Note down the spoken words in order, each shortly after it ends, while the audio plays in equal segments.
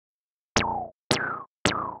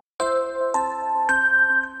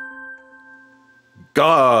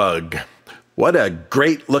GOG. What a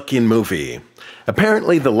great-looking movie.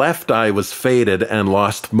 Apparently the left eye was faded and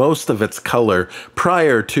lost most of its color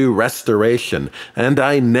prior to restoration, and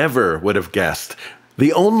I never would have guessed.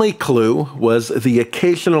 The only clue was the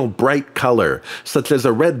occasional bright color, such as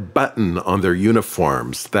a red button on their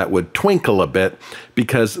uniforms that would twinkle a bit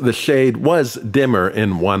because the shade was dimmer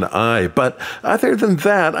in one eye. But other than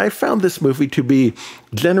that, I found this movie to be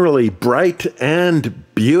generally bright and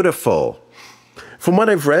beautiful. From what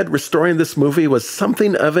I've read, restoring this movie was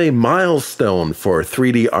something of a milestone for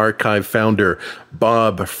 3D Archive founder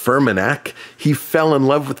Bob Furmanek. He fell in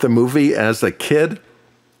love with the movie as a kid,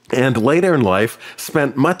 and later in life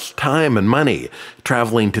spent much time and money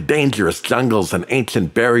traveling to dangerous jungles and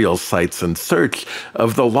ancient burial sites in search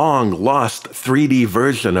of the long-lost 3D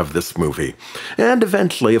version of this movie. And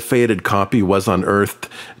eventually a faded copy was unearthed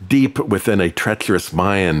deep within a treacherous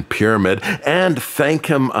Mayan pyramid, and thank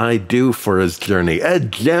him I do for his journey. A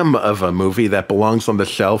gem of a movie that belongs on the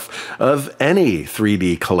shelf of any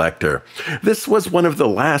 3D collector. This was one of the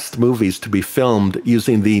last movies to be filmed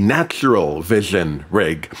using the natural vision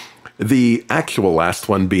rig. The actual last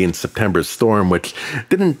one being September Storm, which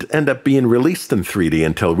didn't end up being released in 3D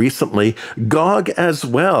until recently. GOG as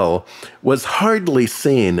well was hardly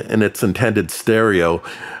seen in its intended stereo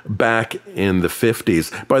back in the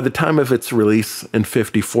 50s. By the time of its release in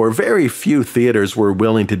 54, very few theaters were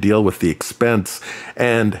willing to deal with the expense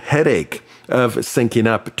and headache of syncing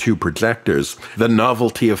up two projectors. The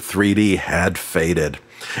novelty of 3D had faded.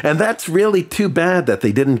 And that's really too bad that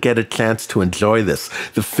they didn't get a chance to enjoy this.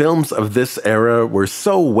 The films of this era were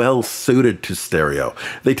so well suited to stereo.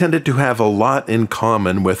 They tended to have a lot in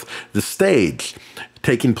common with the stage,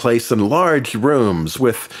 taking place in large rooms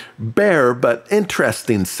with bare but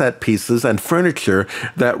interesting set pieces and furniture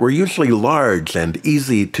that were usually large and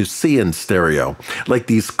easy to see in stereo, like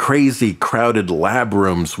these crazy crowded lab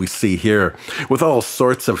rooms we see here, with all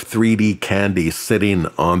sorts of 3D candy sitting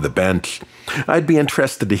on the bench. I'd be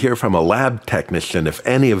interested to hear from a lab technician if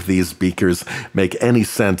any of these beakers make any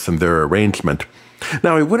sense in their arrangement.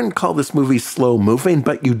 Now, I wouldn't call this movie slow-moving,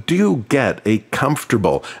 but you do get a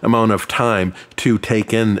comfortable amount of time to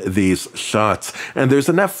take in these shots, and there's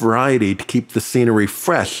enough variety to keep the scenery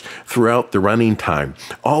fresh throughout the running time.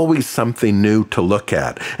 Always something new to look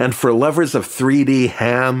at. And for lovers of 3D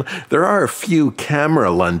ham, there are a few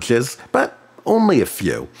camera lunges, but only a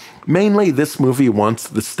few. Mainly, this movie wants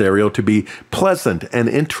the stereo to be pleasant and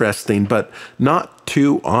interesting, but not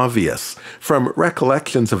too obvious. From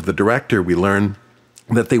recollections of the director, we learn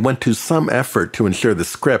that they went to some effort to ensure the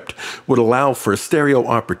script would allow for stereo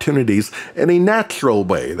opportunities in a natural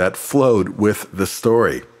way that flowed with the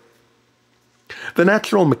story. The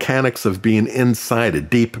natural mechanics of being inside a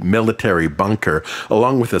deep military bunker,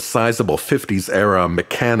 along with the sizable 50s-era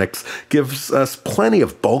mechanics, gives us plenty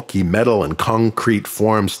of bulky metal and concrete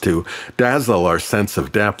forms to dazzle our sense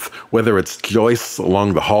of depth, whether it's joists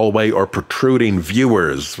along the hallway or protruding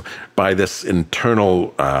viewers by this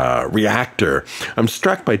internal reactor. I'm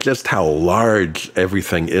struck by just how large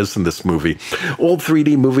everything is in this movie. Old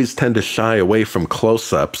 3D movies tend to shy away from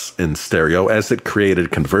close-ups in stereo, as it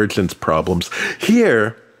created convergence problems.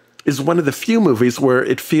 Here is one of the few movies where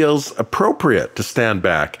it feels appropriate to stand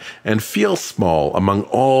back and feel small among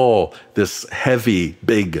all this heavy,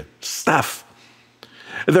 big stuff.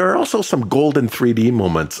 There are also some golden 3D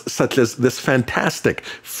moments, such as this fantastic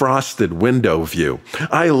frosted window view.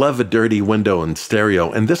 I love a dirty window in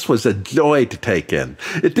stereo, and this was a joy to take in.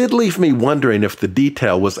 It did leave me wondering if the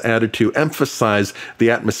detail was added to emphasize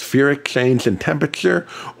the atmospheric change in temperature,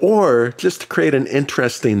 or just to create an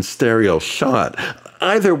interesting stereo shot.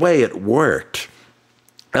 Either way, it worked.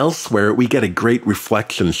 Elsewhere, we get a great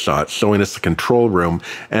reflection shot showing us a control room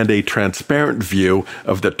and a transparent view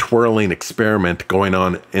of the twirling experiment going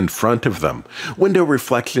on in front of them. Window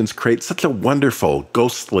reflections create such a wonderful,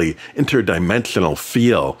 ghostly, interdimensional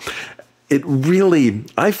feel. It really,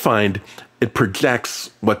 I find, it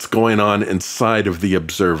projects what's going on inside of the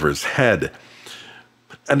observer's head.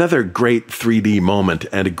 Another great 3D moment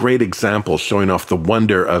and a great example showing off the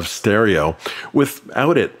wonder of stereo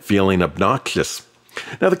without it feeling obnoxious.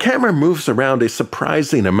 Now, the camera moves around a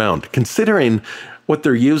surprising amount, considering What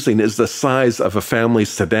they're using is the size of a family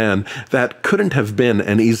sedan that couldn't have been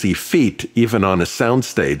an easy feat, even on a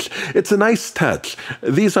soundstage. It's a nice touch.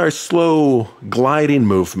 These are slow, gliding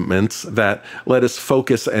movements that let us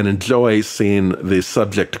focus and enjoy seeing the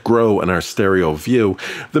subject grow in our stereo view.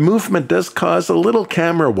 The movement does cause a little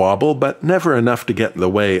camera wobble, but never enough to get in the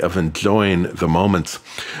way of enjoying the moments.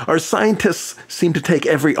 Our scientists seem to take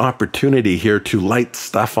every opportunity here to light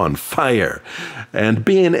stuff on fire. And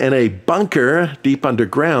being in a bunker deep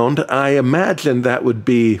underground, I imagine that would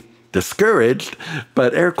be discouraged,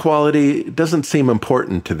 but air quality doesn't seem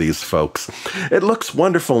important to these folks. It looks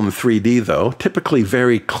wonderful in 3D though, typically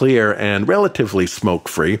very clear and relatively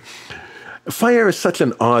smoke-free. Fire is such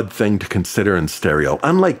an odd thing to consider in stereo.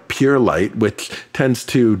 Unlike pure light, which tends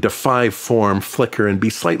to defy form, flicker, and be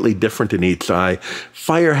slightly different in each eye,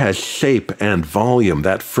 fire has shape and volume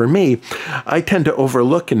that, for me, I tend to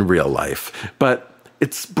overlook in real life. But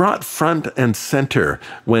it's brought front and center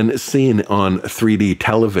when seen on 3D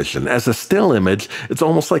television. As a still image, it's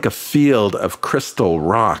almost like a field of crystal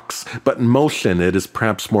rocks, but in motion it is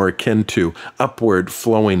perhaps more akin to upward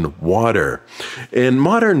flowing water. In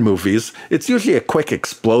modern movies, it's usually a quick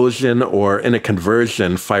explosion, or in a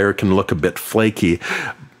conversion, fire can look a bit flaky.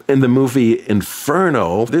 In the movie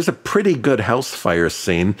Inferno, there's a pretty good house fire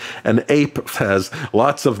scene. An ape has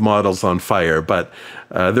lots of models on fire, but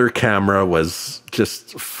their camera was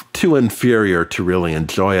just too inferior to really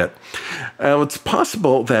enjoy it. It's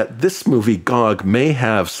possible that this movie, GOG, may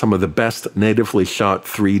have some of the best natively shot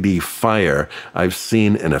 3D fire I've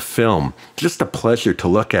seen in a film. Just a pleasure to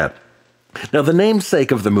look at. Now, the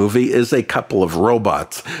namesake of the movie is a couple of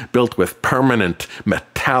robots built with permanent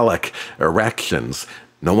metallic erections.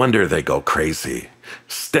 No wonder they go crazy.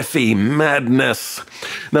 Stiffy madness.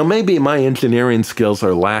 Now, maybe my engineering skills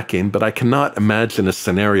are lacking, but I cannot imagine a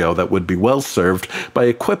scenario that would be well served by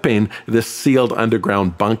equipping this sealed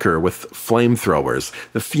underground bunker with flamethrowers.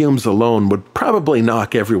 The fumes alone would probably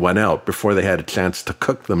knock everyone out before they had a chance to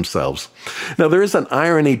cook themselves. Now, there is an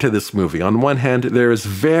irony to this movie. On one hand, there is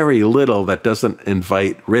very little that doesn't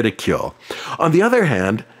invite ridicule. On the other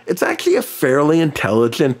hand, it's actually a fairly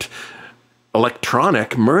intelligent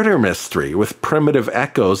electronic murder mystery with primitive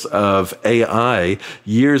echoes of AI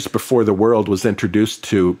years before the world was introduced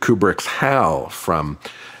to Kubrick's HAL from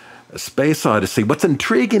Space Odyssey. What's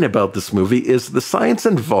intriguing about this movie is the science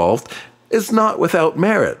involved is not without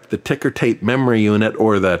merit. The ticker tape memory unit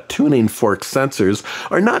or the tuning fork sensors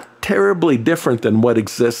are not terribly different than what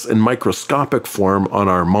exists in microscopic form on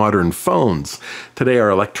our modern phones. Today, our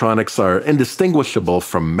electronics are indistinguishable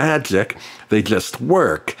from magic. They just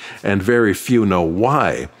work, and very few know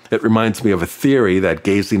why. It reminds me of a theory that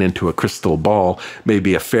gazing into a crystal ball may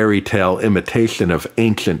be a fairy tale imitation of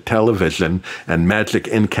ancient television, and magic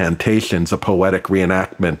incantations a poetic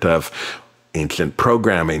reenactment of ancient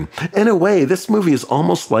programming. In a way, this movie is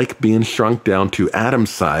almost like being shrunk down to atom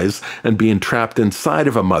size and being trapped inside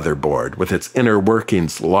of a motherboard with its inner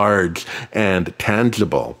workings large and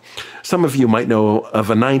tangible. Some of you might know of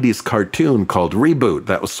a 90s cartoon called Reboot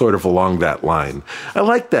that was sort of along that line. I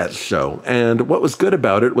liked that show, and what was good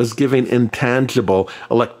about it was giving intangible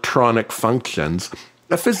electronic functions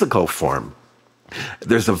a physical form.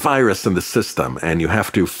 There's a virus in the system, and you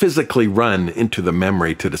have to physically run into the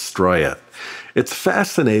memory to destroy it. It's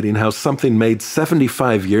fascinating how something made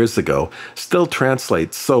 75 years ago still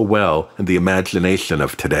translates so well in the imagination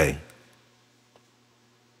of today.